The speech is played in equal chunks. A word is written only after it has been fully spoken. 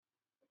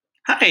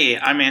Hi,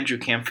 I'm Andrew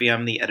Camphy.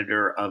 I'm the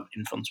editor of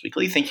Influence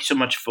Weekly. Thank you so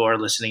much for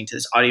listening to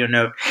this audio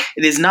note.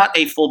 It is not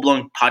a full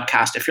blown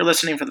podcast. If you're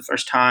listening for the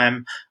first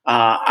time,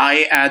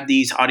 I add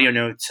these audio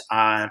notes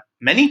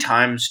many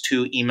times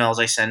to emails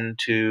I send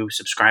to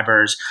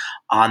subscribers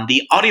on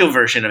the audio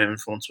version of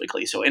Influence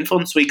Weekly. So,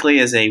 Influence Weekly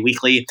is a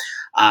weekly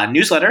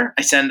newsletter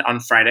I send on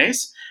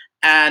Fridays.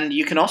 And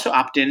you can also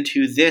opt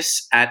into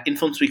this at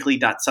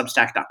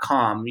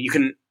influenceweekly.substack.com.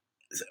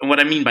 What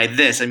I mean by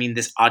this, I mean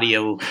this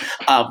audio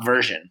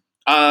version.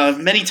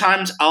 Many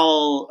times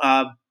I'll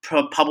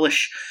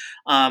publish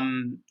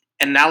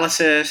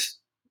analysis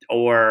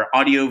or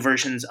audio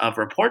versions of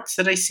reports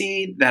that I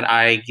see that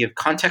I give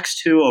context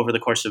to over the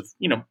course of,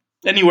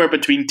 anywhere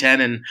between 10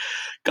 and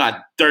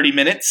 30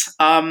 minutes.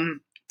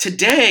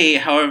 Today,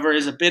 however,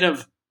 is a bit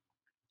of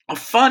a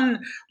fun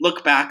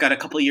look back at a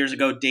couple of years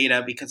ago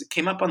data because it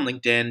came up on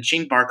LinkedIn.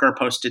 Shane Barker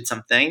posted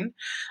something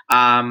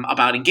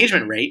about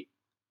engagement rate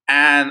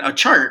and a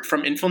chart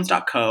from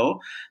influence.co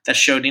that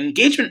showed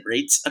engagement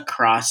rates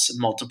across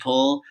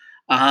multiple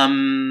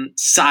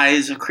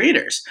size of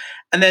creators.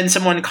 And then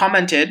someone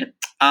commented,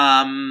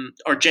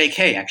 or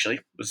JK actually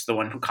was the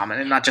one who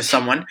commented, not just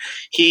someone.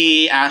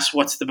 He asked,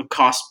 what's the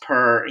cost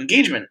per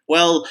engagement?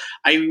 Well,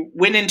 I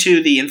went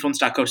into the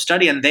influence.co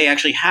study and they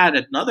actually had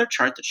another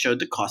chart that showed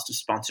the cost of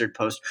sponsored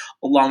posts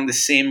along the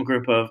same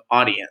group of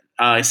audience,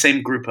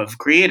 same group of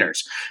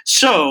creators.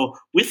 So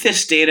with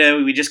this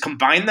data, we just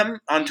combine them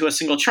onto a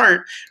single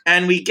chart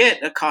and we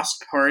get a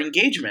cost per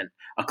engagement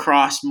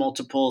across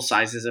multiple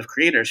sizes of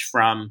creators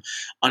from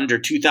under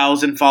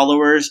 2,000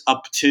 followers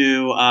up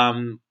to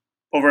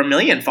over 1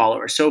 million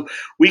followers. So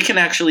we can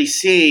actually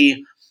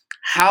see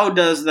how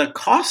does the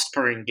cost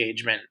per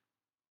engagement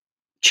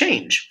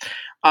change.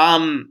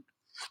 To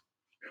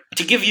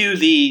give you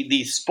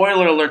the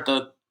spoiler alert,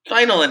 the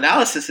final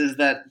analysis is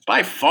that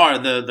by far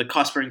the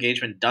cost per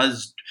engagement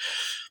does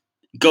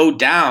go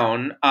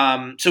down.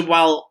 So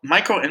while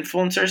micro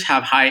influencers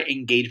have high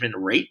engagement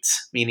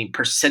rates, meaning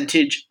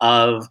percentage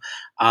of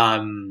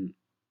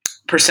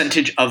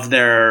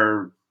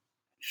their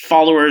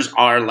followers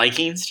are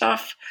liking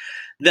stuff,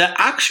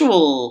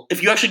 if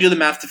you actually do the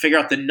math to figure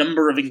out the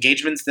number of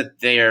engagements that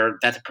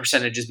the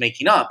percentage is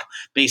making up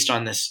based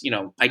on this,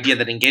 idea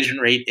that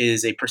engagement rate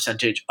is a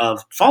percentage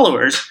of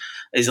followers,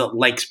 is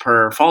likes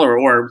per follower,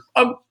 or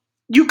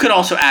you could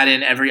also add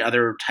in every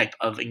other type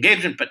of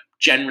engagement, but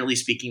generally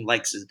speaking,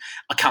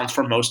 accounts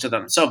for most of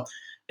them. So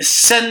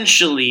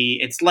essentially,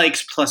 it's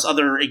likes plus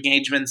other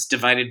engagements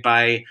divided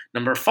by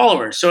number of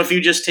followers. So if you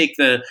just take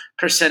the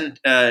percent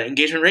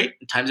engagement rate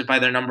and times it by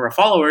their number of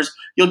followers,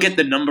 you'll get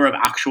the number of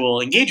actual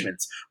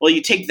engagements. Well,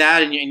 you take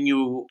that and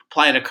you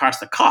apply it across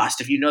the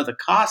cost. If you know the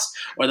cost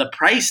or the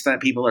price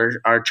that people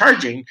are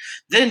charging,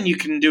 then you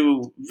can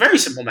do very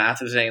simple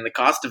math of saying the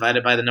cost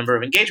divided by the number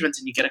of engagements,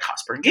 and you get a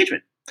cost per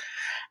engagement.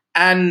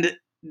 And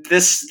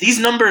these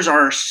numbers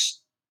are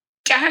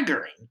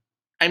staggering.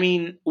 I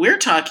mean, we're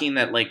talking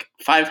that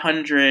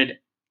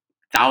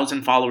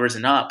 500,000 followers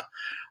and up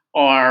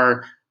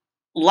are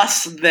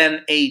less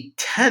than a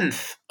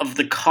tenth of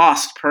the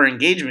cost per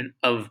engagement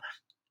of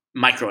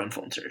micro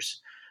influencers.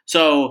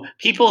 So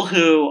people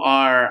who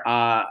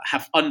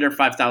have under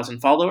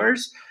 5,000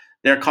 followers,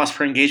 their cost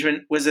per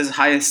engagement was as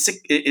high as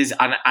is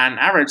on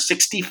average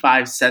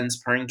 65 cents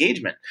per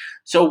engagement.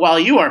 So while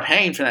you are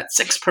paying for that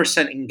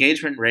 6%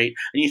 engagement rate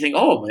and you think,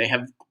 oh, they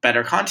have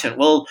better content,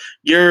 well,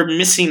 you're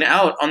missing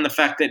out on the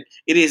fact that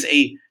it is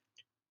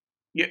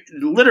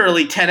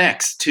literally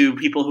 10x to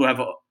people who have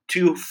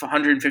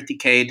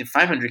 250K to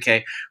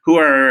 500K, who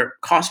are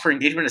cost per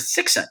engagement is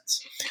 6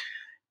 cents.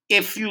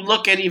 If you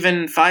look at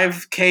even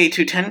 5K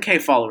to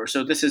 10K followers,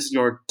 so this is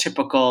your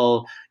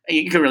typical,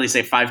 you could really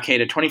say 5K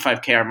to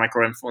 25K are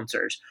micro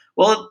influencers.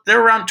 Well,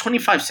 they're around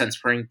 25 cents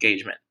per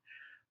engagement.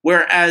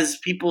 Whereas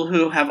people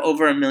who have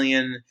over 1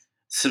 million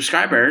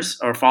subscribers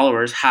or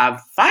followers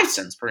have 5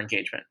 cents per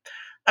engagement.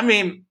 I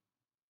mean,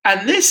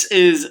 and this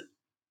is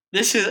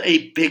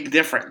a big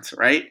difference,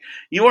 right?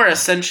 You are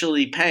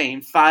essentially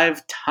paying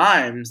 5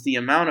 times the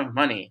amount of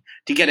money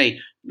to get a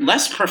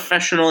less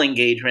professional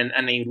engagement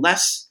and a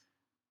less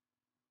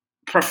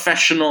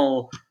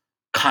professional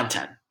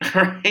content,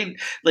 right?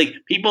 Like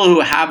people who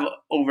have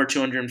over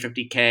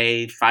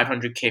 250K,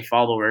 500K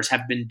followers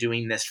have been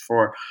doing this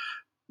for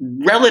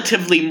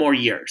relatively more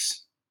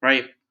years,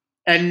 right?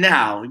 And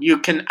now you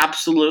can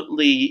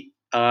absolutely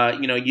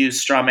use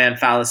straw man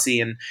fallacy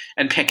and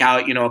pick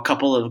out, a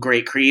couple of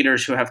great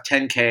creators who have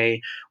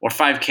 10K or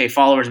 5K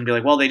followers and be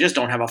like, well, they just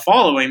don't have a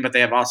following, but they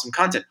have awesome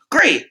content.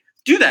 Great.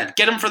 Do that.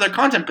 Get them for their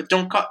content, but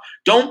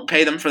don't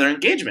pay them for their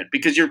engagement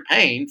because you're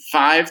paying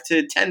 5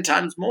 to 10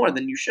 times more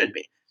than you should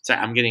be. Sorry,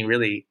 I'm getting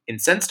really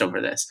incensed over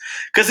this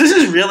because this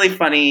is really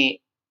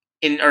funny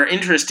or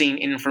interesting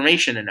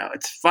information to know.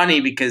 It's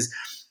funny because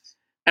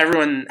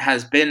everyone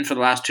has been for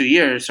the last 2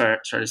 years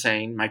sort of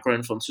saying micro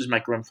influencers,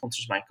 micro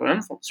influencers, micro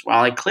influencers.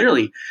 Well,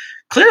 clearly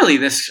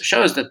this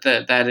shows that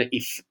that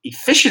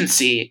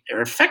efficiency or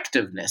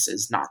effectiveness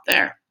is not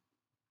there,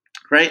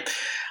 right?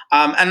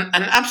 And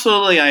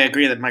absolutely, I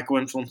agree that micro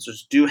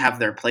influencers do have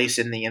their place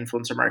in the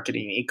influencer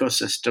marketing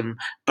ecosystem.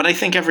 But I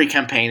think every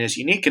campaign is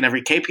unique and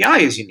every KPI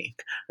is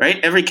unique, right?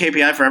 Every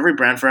KPI for every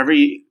brand, for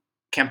every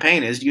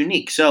campaign is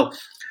unique. So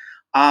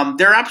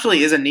there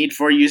absolutely is a need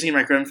for using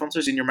micro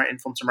influencers in your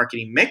influencer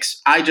marketing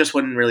mix. I just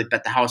wouldn't really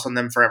bet the house on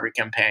them for every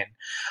campaign.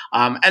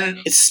 And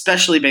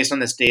especially based on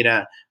this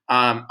data,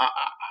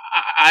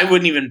 I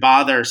wouldn't even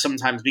bother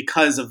sometimes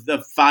because of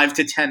the 5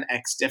 to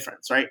 10x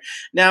difference, right?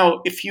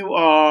 Now, if you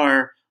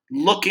are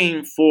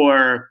looking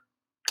for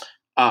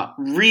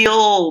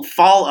real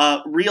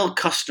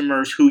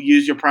customers who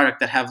use your product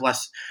that have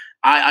less,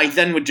 I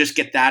then would just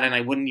get that, and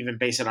I wouldn't even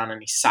base it on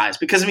any size.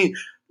 Because I mean,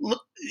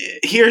 look,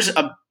 here's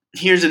a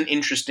here's an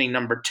interesting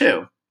number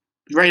too,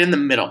 right in the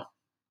middle.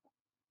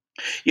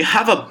 You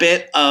have a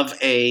bit of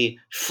a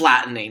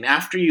flattening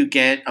after you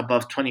get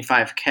above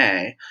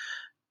 25K.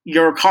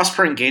 Your cost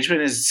per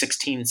engagement is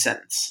 16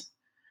 cents.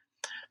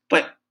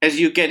 But as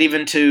you get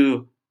even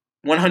to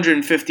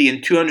 150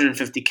 and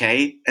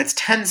 250K, it's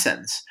 10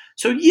 cents.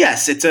 So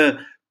yes, it's a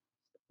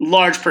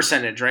large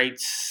percentage, right?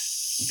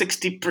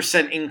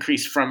 60%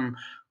 increase from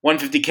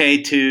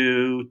 150K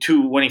to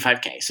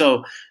 225K.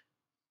 So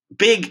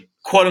big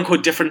quote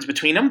unquote difference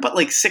between them, but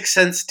like 6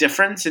 cents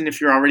difference. And if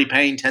you're already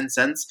paying 10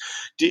 cents,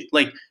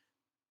 like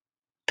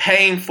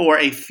paying for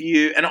a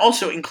few and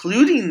also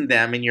including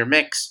them in your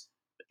mix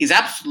is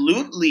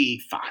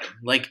absolutely fine.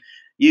 Like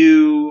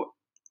you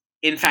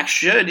in fact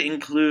should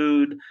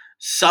include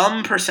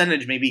some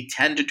percentage, maybe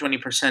 10 to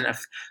 20%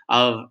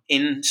 of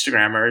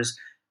Instagrammers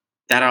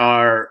that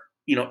are,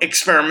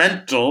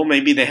 experimental.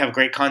 Maybe they have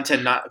great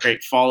content, not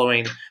great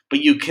following,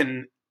 but you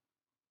can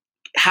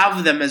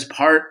have them as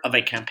part of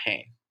a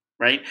campaign,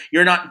 right?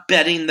 You're not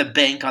betting the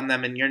bank on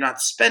them, and you're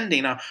not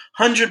spending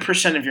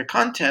 100% of your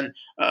content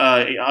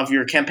of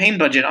your campaign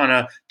budget on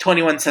a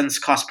 21 cents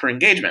cost per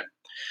engagement.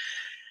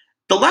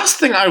 The last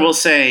thing I will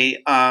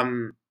say,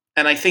 and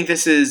I think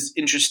this is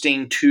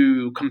interesting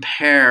to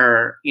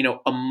compare,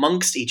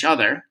 amongst each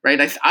other,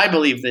 right? I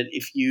believe that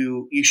if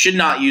you should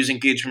not use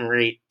engagement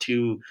rate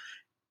to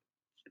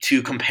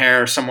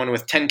compare someone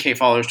with 10K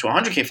followers to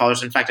 100K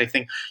followers. In fact, I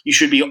think you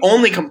should be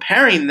only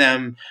comparing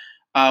them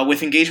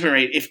with engagement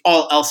rate if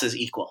all else is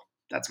equal.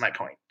 That's my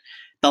point.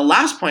 The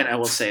last point I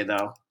will say,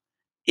 though,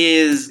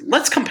 is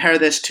let's compare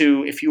this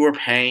to if you were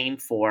paying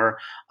for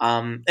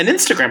an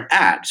Instagram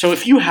ad. So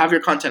if you have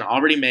your content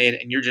already made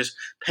and you're just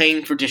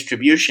paying for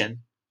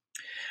distribution,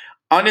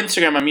 on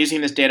Instagram, I'm using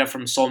this data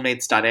from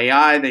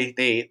soulmates.ai.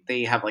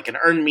 They have like an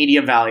earned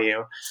media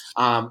value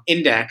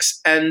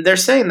index, and they're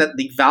saying that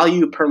the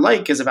value per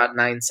like is about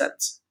 9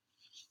 cents.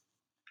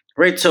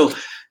 Right? So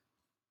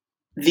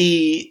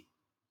the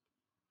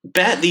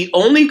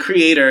only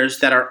creators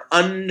that are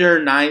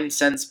under 9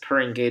 cents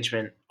per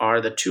engagement are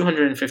the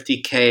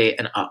 250K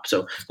and up.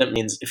 So that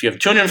means if you have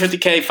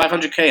 250K,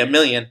 500K, a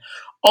million,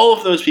 all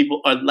of those people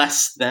are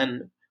less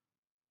than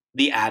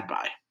the ad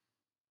buy.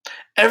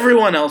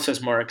 Everyone else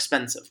is more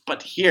expensive,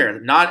 but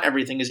here, not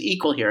everything is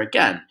equal here.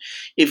 Again,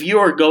 if you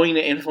are going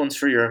to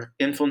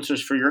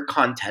influencers for your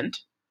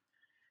content,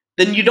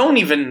 then you don't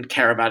even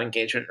care about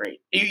engagement rate.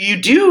 You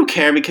do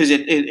care because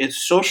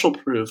it's social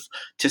proof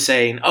to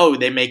saying, oh,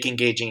 they make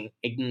engaging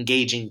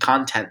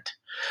content.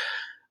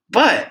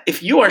 But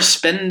if you are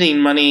spending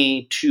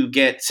money to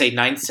get, say,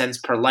 9 cents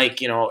per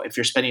like, if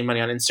you're spending money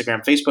on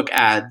Instagram, Facebook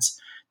ads,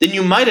 then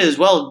you might as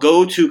well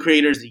go to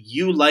creators that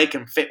you like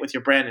and fit with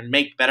your brand and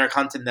make better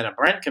content than a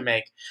brand can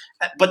make.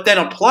 But then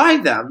apply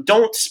them.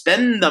 Don't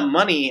spend the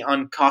money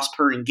on cost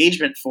per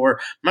engagement for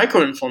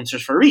micro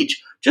influencers for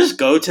reach. Just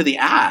go to the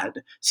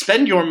ad.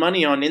 Spend your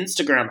money on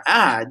Instagram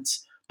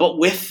ads, but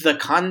with the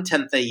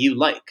content that you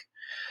like.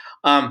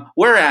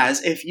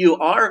 Whereas if you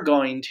are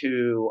going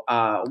to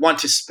want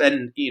to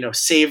spend,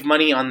 save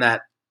money on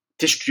that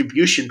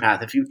distribution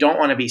path, if you don't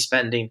want to be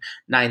spending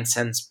 9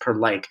 cents per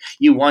like,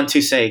 you want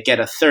to say get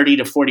a 30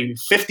 to 40,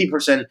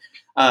 50%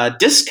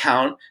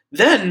 discount,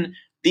 then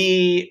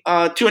the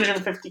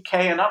 250K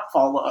and up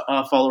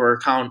follower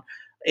account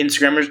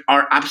Instagrammers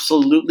are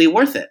absolutely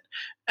worth it.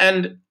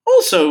 And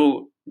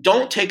also,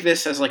 don't take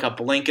this as like a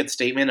blanket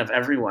statement of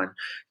everyone.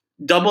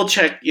 Double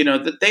check,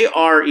 that they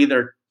are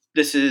either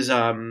this is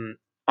on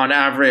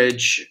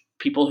average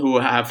people who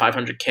have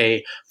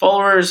 500K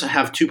followers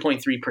have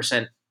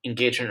 2.3%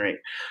 engagement rate.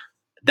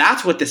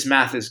 That's what this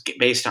math is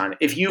based on.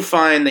 If you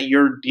find that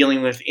you're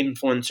dealing with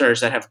influencers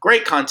that have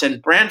great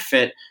content, brand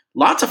fit,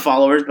 lots of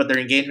followers, but their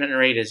engagement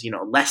rate is,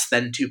 less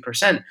than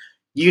 2%,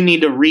 you need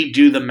to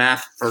redo the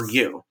math for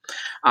you.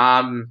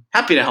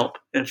 Happy to help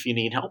if you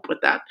need help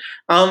with that.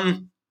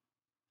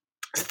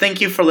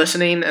 Thank you for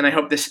listening, and I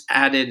hope this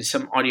added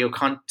some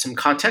some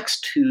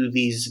context to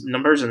these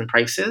numbers and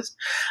prices.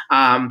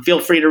 Feel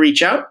free to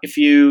reach out if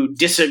you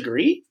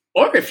disagree,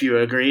 or if you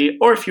agree,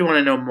 or if you want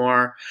to know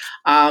more.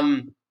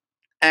 And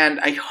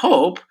I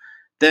hope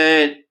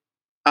that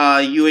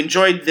you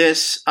enjoyed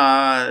this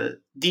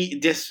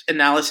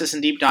analysis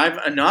and deep dive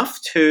enough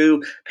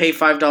to pay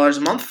 $5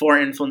 a month for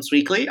Influence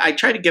Weekly. I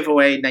try to give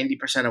away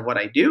 90% of what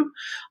I do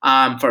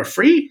for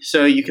free,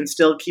 so you can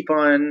still keep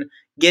on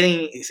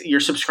getting. You're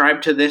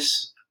subscribed to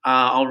this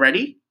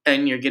already,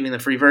 and you're getting the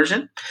free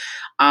version.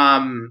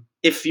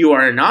 If you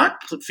are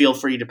not, feel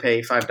free to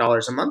pay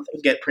 $5 a month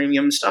and get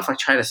premium stuff. I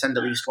try to send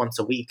at least once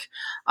a week.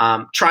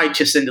 Try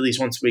to send at least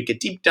once a week a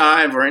deep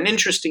dive or an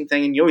interesting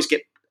thing, and you always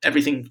get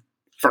everything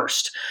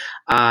first.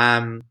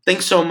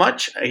 Thanks so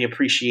much. I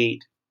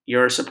appreciate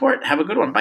your support. Have a good one. Bye.